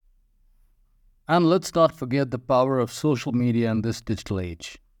And let's not forget the power of social media in this digital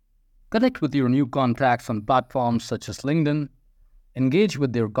age. Connect with your new contacts on platforms such as LinkedIn, engage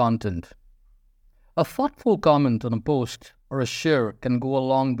with their content. A thoughtful comment on a post or a share can go a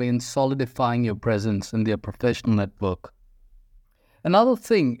long way in solidifying your presence in their professional network. Another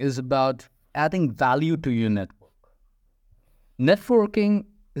thing is about adding value to your network. Networking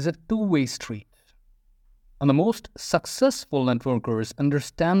is a two-way street, and the most successful networkers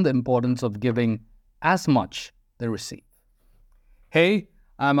understand the importance of giving as much they receive. Hey,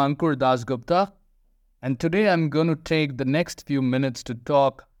 I'm Ankur Dasgupta, and today I'm going to take the next few minutes to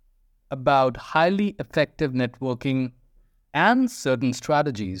talk about highly effective networking and certain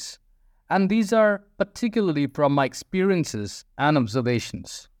strategies. And these are particularly from my experiences and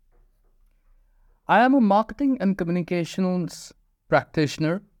observations. I am a marketing and communications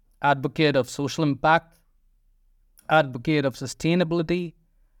practitioner, advocate of social impact, advocate of sustainability.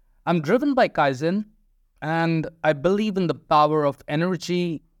 I'm driven by Kaizen, and I believe in the power of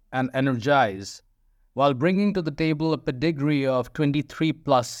energy and energize while bringing to the table a pedigree of 23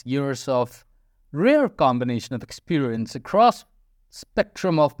 plus years of rare combination of experience across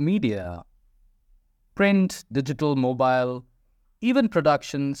spectrum of media, print, digital, mobile, event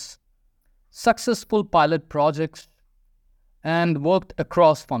productions, successful pilot projects, and worked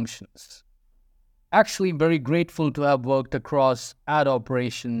across functions. Actually, very grateful to have worked across ad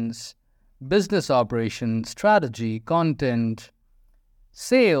operations, business operations, strategy, content,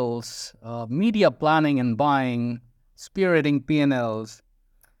 sales, media planning and buying, spearheading P&Ls.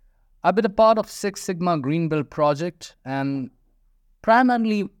 I've been a part of Six Sigma Green Belt project and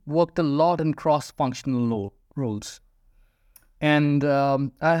primarily worked a lot in cross-functional roles. And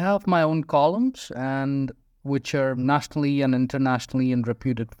I have my own columns, and which are nationally and internationally in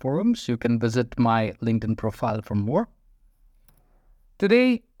reputed forums. You can visit my LinkedIn profile for more.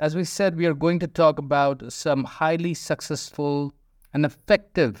 Today, as we said, we are going to talk about some highly successful and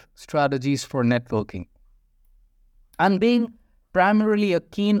effective strategies for networking. And being primarily a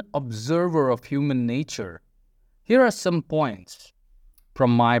keen observer of human nature, here are some points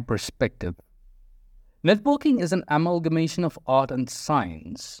from my perspective. Networking is an amalgamation of art and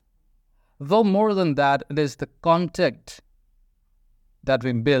science. Though more than that, it is the context that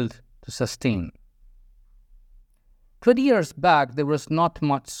we build to sustain. 20 years back, there was not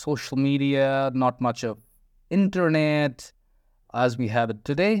much social media, not much of internet as we have it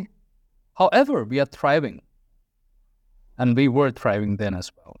today. However, we are thriving. And we were thriving then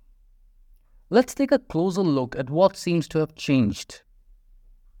as well. Let's take a closer look at what seems to have changed.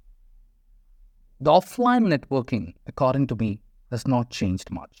 The offline networking, according to me, has not changed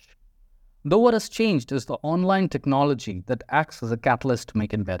much. Though what has changed is the online technology that acts as a catalyst to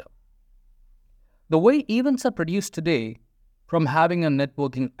make it better. The way events are produced today, from having a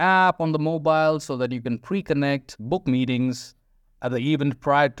networking app on the mobile so that you can pre-connect, book meetings at the event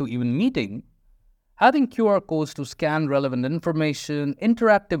prior to even meeting, having QR codes to scan relevant information,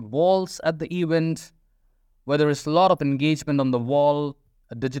 interactive walls at the event, where there is a lot of engagement on the wall,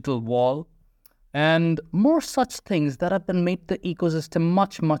 a digital wall, and more such things that have been made the ecosystem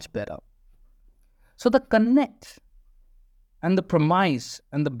much, much better. So the connect and the premise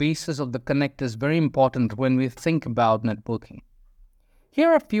and the basis of the connect is very important when we think about networking. Here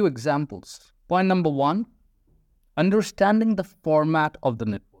are a few examples. Point number one, understanding the format of the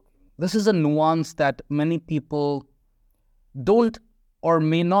networking. This is a nuance that many people don't or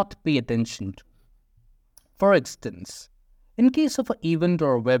may not pay attention to. For instance, in case of an event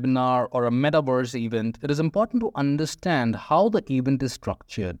or a webinar or a metaverse event, it is important to understand how the event is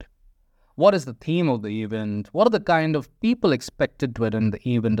structured. What is the theme of the event? What are the kind of people expected to attend the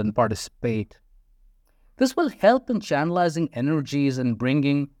event and participate? This will help in channelizing energies and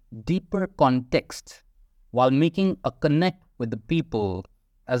bringing deeper context while making a connect with the people,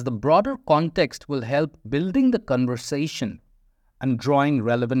 as the broader context will help building the conversation and drawing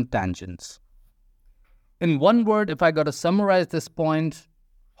relevant tangents. In one word, if I got to summarize this point,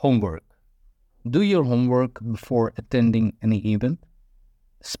 homework. Do your homework before attending any event,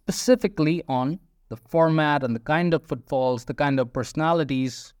 specifically on the format and the kind of footfalls, the kind of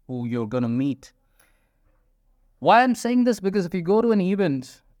personalities who you're going to meet. Why I'm saying this? Because if you go to an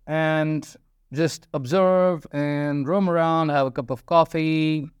event and just observe and roam around, have a cup of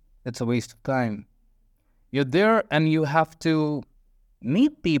coffee, it's a waste of time. You're there and you have to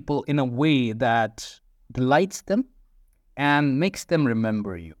meet people in a way that delights them and makes them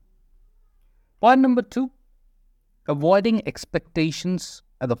remember you. Point number two, avoiding expectations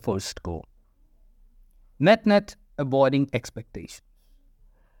at the first go. Net, avoiding expectations.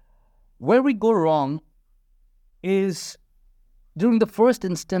 Where we go wrong is during the first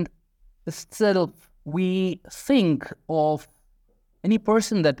instant instead of we think of any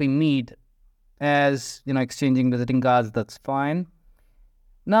person that we meet as, exchanging visiting cards, that's fine.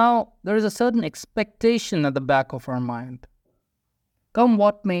 Now, there is a certain expectation at the back of our mind. Come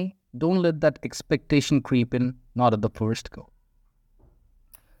what may, don't let that expectation creep in, not at the first go.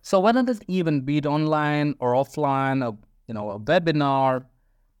 So when it is even, be it online or offline, a webinar,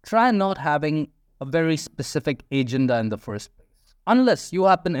 try not having a very specific agenda in the first place. Unless you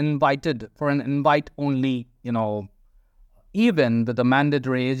have been invited for an invite-only, event with a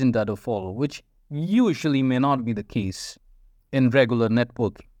mandatory agenda to follow, which usually may not be the case in regular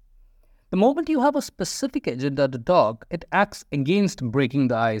networking. The moment you have a specific agenda to talk, it acts against breaking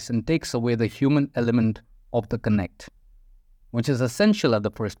the ice and takes away the human element of the connect, which is essential at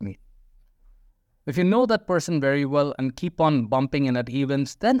the first meet. If you know that person very well and keep on bumping in at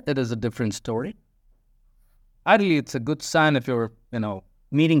events, then it is a different story. Ideally, it's a good sign if you're,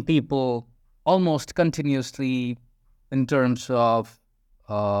 meeting people almost continuously in terms of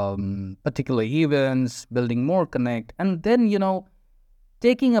particular events, building more connect, and then,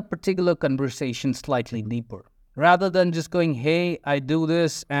 taking a particular conversation slightly deeper. Rather than just going, hey, I do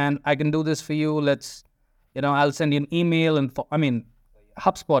this and I can do this for you. Let's, I'll send you an email. And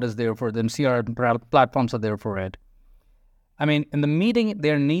HubSpot is there for them. CRM platforms are there for it. In the meeting,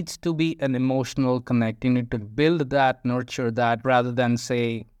 there needs to be an emotional connect. You need to build that, nurture that, rather than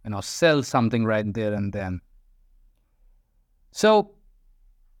say, sell something right there and then. So,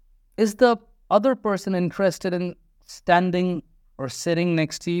 is the other person interested in standing or sitting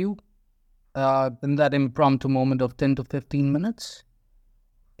next to you in that impromptu moment of 10 to 15 minutes?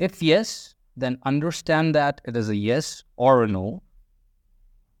 If yes, then understand that it is a yes or a no.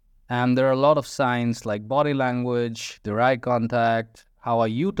 And there are a lot of signs like body language, their eye contact, how are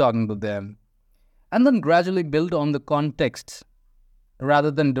you talking to them? And then gradually build on the context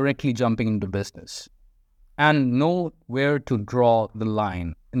rather than directly jumping into business. And know where to draw the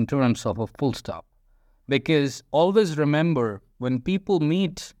line in terms of a full stop. Because always remember, when people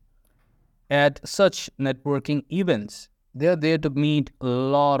meet at such networking events, they're there to meet a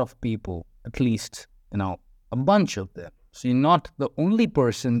lot of people, at least, a bunch of them. So you're not the only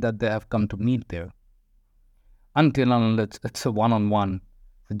person that they have come to meet there, until unless it's a one-on-one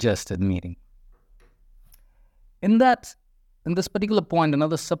suggested meeting. In this particular point,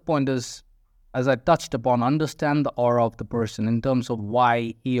 another sub-point is, as I touched upon, understand the aura of the person in terms of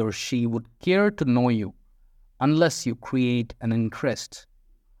why he or she would care to know you unless you create an interest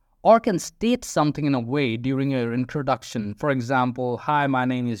or can state something in a way during your introduction. For example, hi, my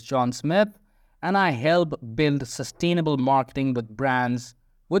name is John Smith, and I help build sustainable marketing with brands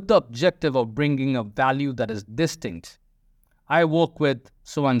with the objective of bringing a value that is distinct. I work with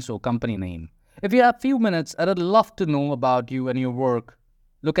so-and-so company name. If you have few minutes, I'd love to know about you and your work,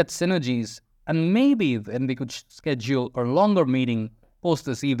 look at synergies, and maybe then we could schedule a longer meeting post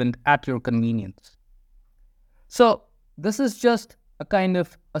this event at your convenience. So this is just a kind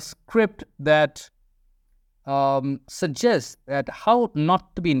of a script that suggests that how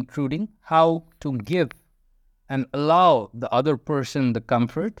not to be intruding, how to give and allow the other person the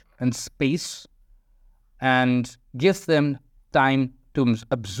comfort and space and gives them time to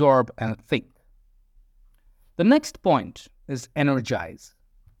absorb and think. The next point is energize.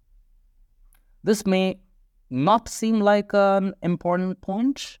 This may not seem like an important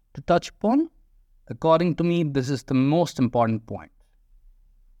point to touch upon. According to me, this is the most important point.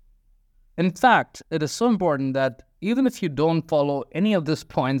 In fact, it is so important that even if you don't follow any of these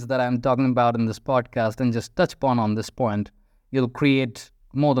points that I'm talking about in this podcast and just touch upon on this point, you'll create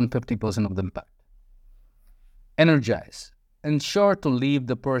more than 50% of the impact. Energize. Ensure to leave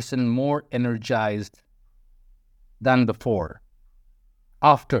the person more energized than before,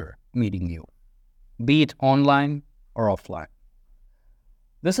 after meeting you, be it online or offline.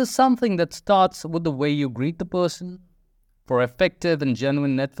 This is something that starts with the way you greet the person. For effective and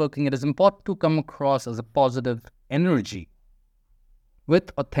genuine networking, it is important to come across as a positive energy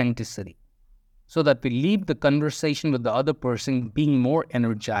with authenticity so that we leave the conversation with the other person being more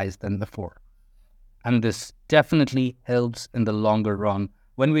energized than before. And this definitely helps in the longer run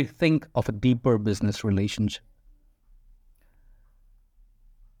when we think of a deeper business relationship.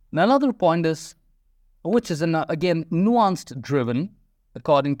 Now, another point is, which is again nuanced driven,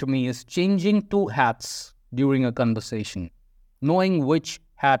 according to me, is changing two hats during a conversation, knowing which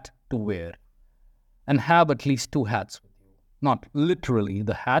hat to wear, and have at least two hats with you. Not literally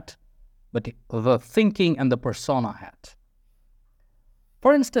the hat, but the thinking and the persona hat.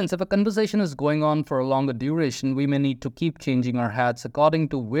 For instance, if a conversation is going on for a longer duration, we may need to keep changing our hats according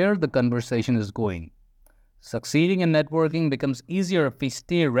to where the conversation is going. Succeeding in networking becomes easier if we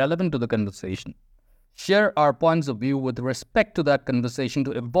stay relevant to the conversation, share our points of view with respect to that conversation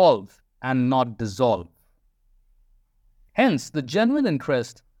to evolve and not dissolve. Hence, the genuine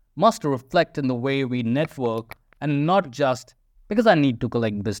interest must reflect in the way we network and not just because I need to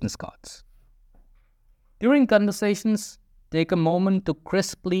collect business cards. During conversations, take a moment to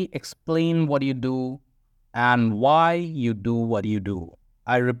crisply explain what you do and why you do what you do.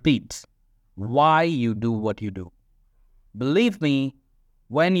 I repeat, why you do what you do. Believe me,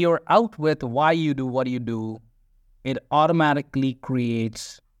 when you're out with why you do what you do, it automatically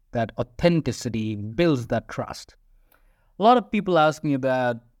creates that authenticity, builds that trust. A lot of people ask me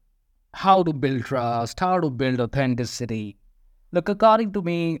about how to build trust, how to build authenticity. Look, according to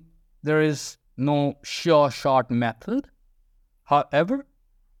me, there is no sure short method. However,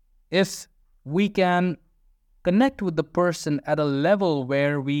 if we can connect with the person at a level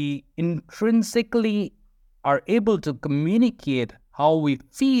where we intrinsically are able to communicate how we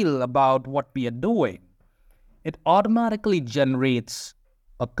feel about what we are doing, it automatically generates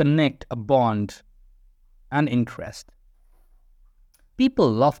a connect, a bond, and interest. People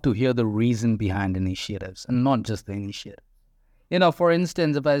love to hear the reason behind initiatives and not just the initiative. For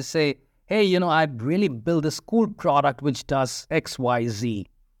instance, if I say, hey, I'd really build this cool product which does X, Y, Z.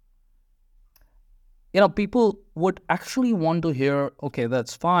 People would actually want to hear, okay,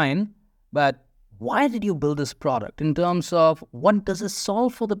 that's fine, but why did you build this product? In terms of what does it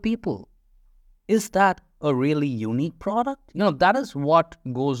solve for the people? Is that a really unique product? That is what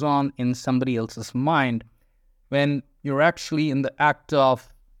goes on in somebody else's mind when you're actually in the act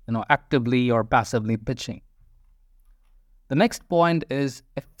of, actively or passively pitching. The next point is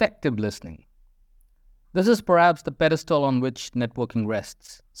effective listening. This is perhaps the pedestal on which networking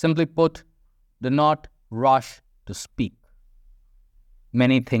rests. Simply put, do not rush to speak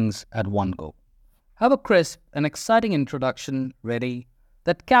many things at one go. Have a crisp and exciting introduction ready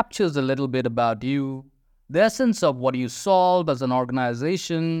that captures a little bit about you, the essence of what you solve as an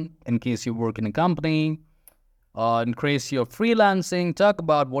organization, in case you work in a company, in case you're freelancing. Talk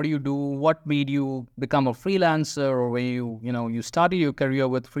about what do you do, what made you become a freelancer, or when you started your career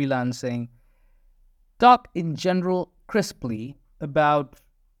with freelancing. Talk in general crisply about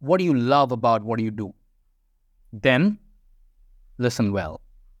what do you love about what you do. Then, listen well.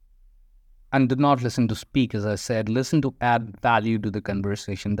 And do not listen to speak, as I said. Listen to add value to the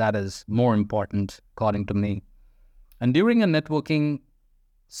conversation. That is more important, according to me. And during a networking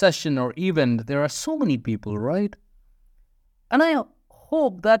session or event, there are so many people, right? And I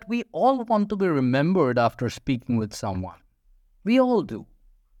hope that we all want to be remembered after speaking with someone. We all do.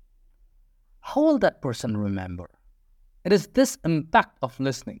 How will that person remember? It is this impact of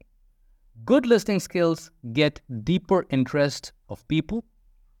listening. Good listening skills get deeper interest of people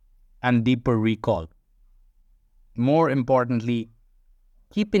and deeper recall. More importantly,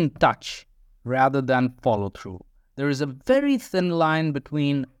 keep in touch rather than follow through. There is a very thin line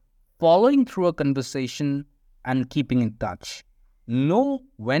between following through a conversation and keeping in touch. Know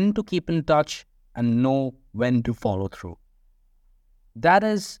when to keep in touch and know when to follow through. That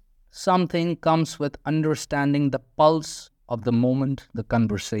is something comes with understanding the pulse of the moment, the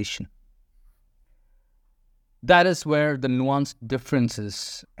conversation. That is where the nuanced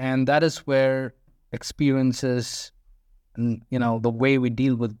differences, and that is where experiences and the way we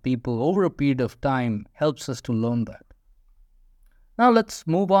deal with people over a period of time helps us to learn that. Now let's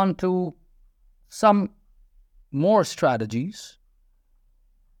move on to some more strategies.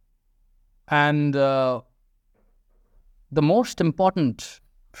 And the most important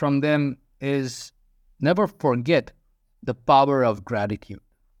from them is never forget the power of gratitude.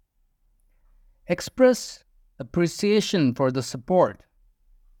 Express appreciation for the support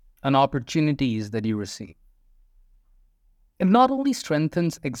and opportunities that you receive. It not only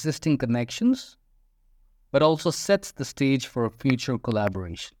strengthens existing connections, but also sets the stage for a future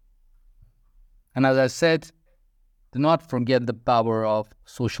collaboration. And as I said, do not forget the power of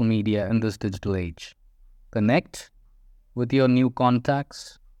social media in this digital age. Connect with your new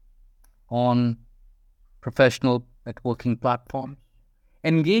contacts on professional networking platforms.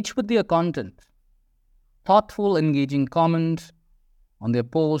 Engage with their content. Thoughtful, engaging comment on their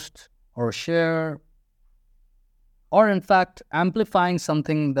post or share, or in fact, amplifying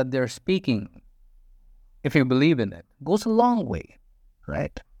something that they're speaking, if you believe in it, goes a long way,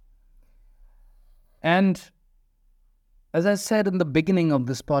 right? And as I said in the beginning of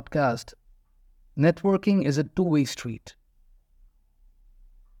this podcast, networking is a two-way street.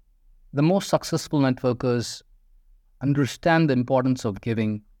 The most successful networkers understand the importance of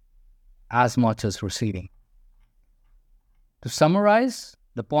giving as much as receiving. To summarize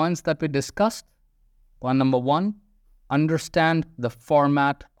the points that we discussed, Point number one, understand the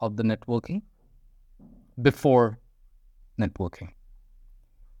format of the networking before networking.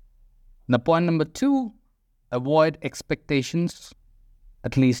 Now, point number two, avoid expectations,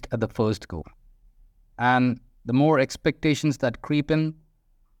 at least at the first go. And the more expectations that creep in,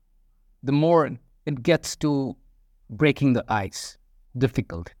 the more it gets to breaking the ice.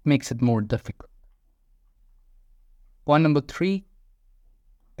 Difficult. It makes it more difficult. Point number three,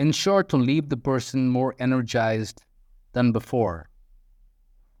 ensure to leave the person more energized than before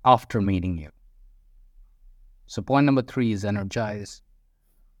after meeting you. So point number three is energize.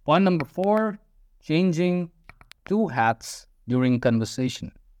 Point number four, changing two hats during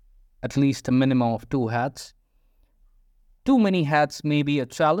conversation. At least a minimum of two hats. Too many hats may be a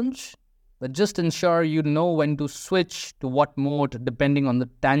challenge, but just ensure you know when to switch to what mode depending on the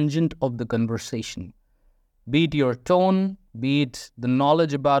tangent of the conversation. Be it your tone, be it the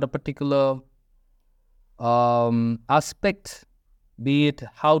knowledge about a particular aspect, be it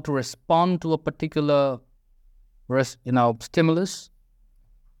how to respond to a particular stimulus,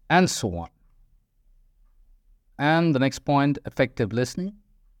 and so on. And the next point, effective listening.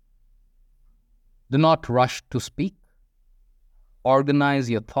 Do not rush to speak. Organize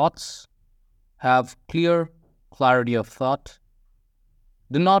your thoughts. Have clarity of thought.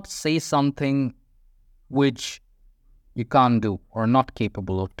 Do not say something which you can't do or not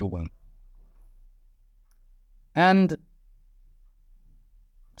capable of doing. And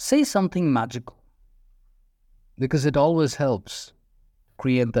say something magical, because it always helps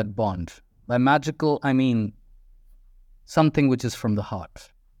create that bond. By magical, I mean something which is from the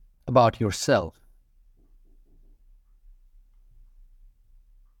heart, about yourself.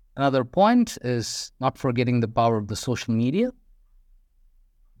 Another point is not forgetting the power of the social media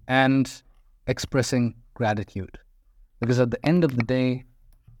and expressing gratitude. Because at the end of the day,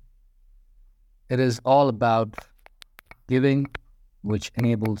 it is all about giving, which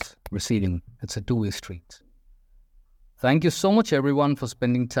enables receiving. It's a two-way street. Thank you so much, everyone, for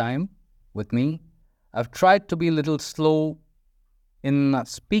spending time with me. I've tried to be a little slow in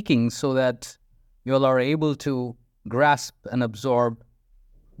speaking so that you all are able to grasp and absorb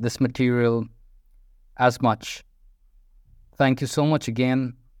this material as much. Thank you so much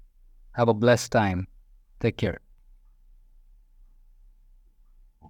again. Have a blessed time. Take care.